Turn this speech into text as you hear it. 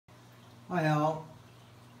Hi all,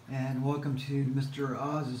 and welcome to Mr.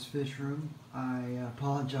 Oz's fish room. I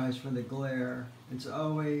apologize for the glare. It's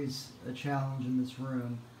always a challenge in this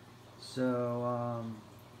room, so I'll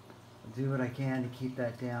do what I can to keep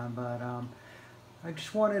that down. But I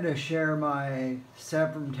just wanted to share my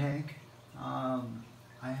Severum tank.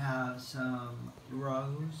 I have some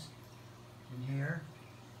Uarus in here.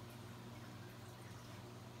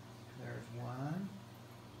 There's one,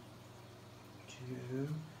 two.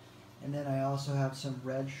 And then I also have some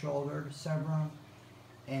red-shouldered Severum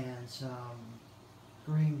and some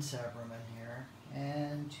green Severum in here,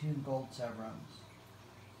 and two gold Severums.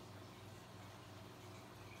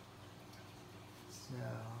 So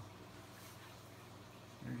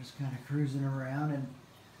they're just kind of cruising around, and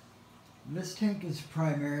this tank is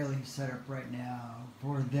primarily set up right now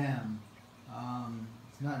for them.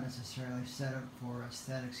 It's not necessarily set up for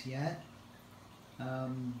aesthetics yet.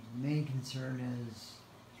 Main concern is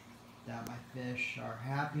that my fish are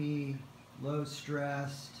happy, low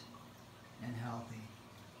stressed, and healthy.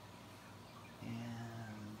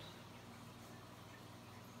 And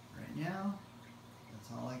right now, that's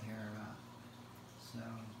all I care about. So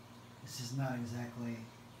this is not exactly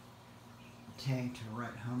a tank to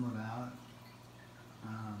write home about.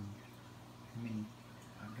 I mean,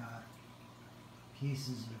 I've got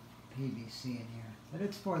pieces of PVC in here, but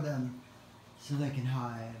it's for them so they can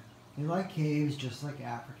hide. They like caves just like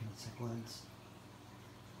African cichlids.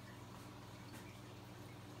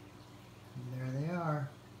 And there they are.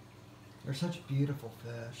 They're such beautiful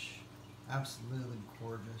fish. Absolutely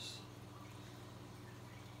gorgeous.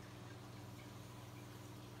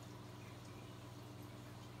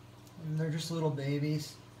 And they're just little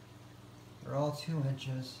babies. They're all 2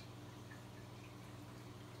 inches.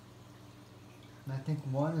 And I think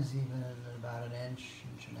one is even about an inch,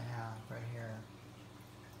 inch and a half right here.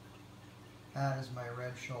 That is my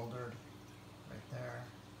red-shouldered right there.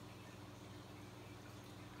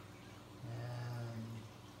 And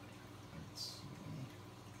let's see.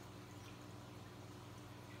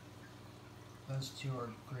 Those two are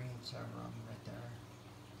green Severum right there.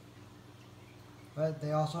 But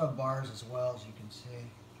they also have bars as well, as you can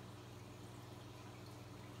see.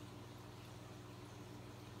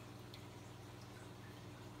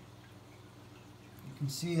 You can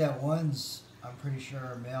see that one's, I'm pretty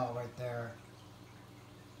sure, a male right there.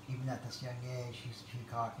 Even at this young age, he's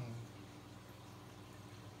peacocking.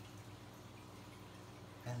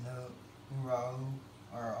 And the Uaru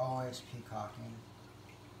are always peacocking.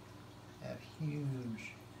 They have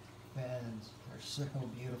huge fins. They're so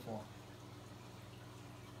beautiful.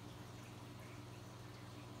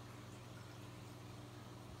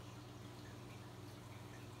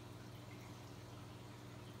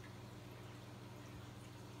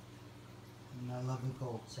 And I love the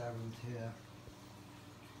gold Severum too.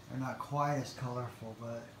 They're not quite as colorful,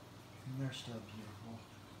 but they're still beautiful.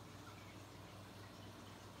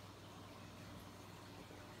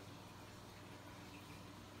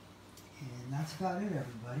 And that's about it,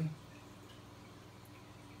 everybody.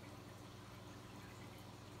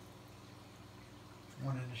 I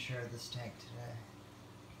wanted to share this tank today.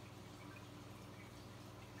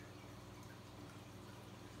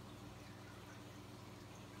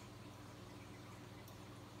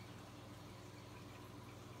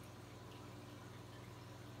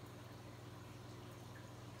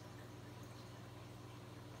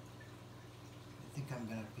 I think I'm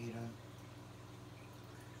going to feed them.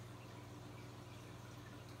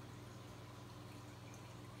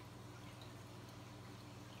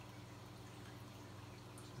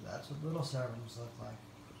 So that's what little Severums look like.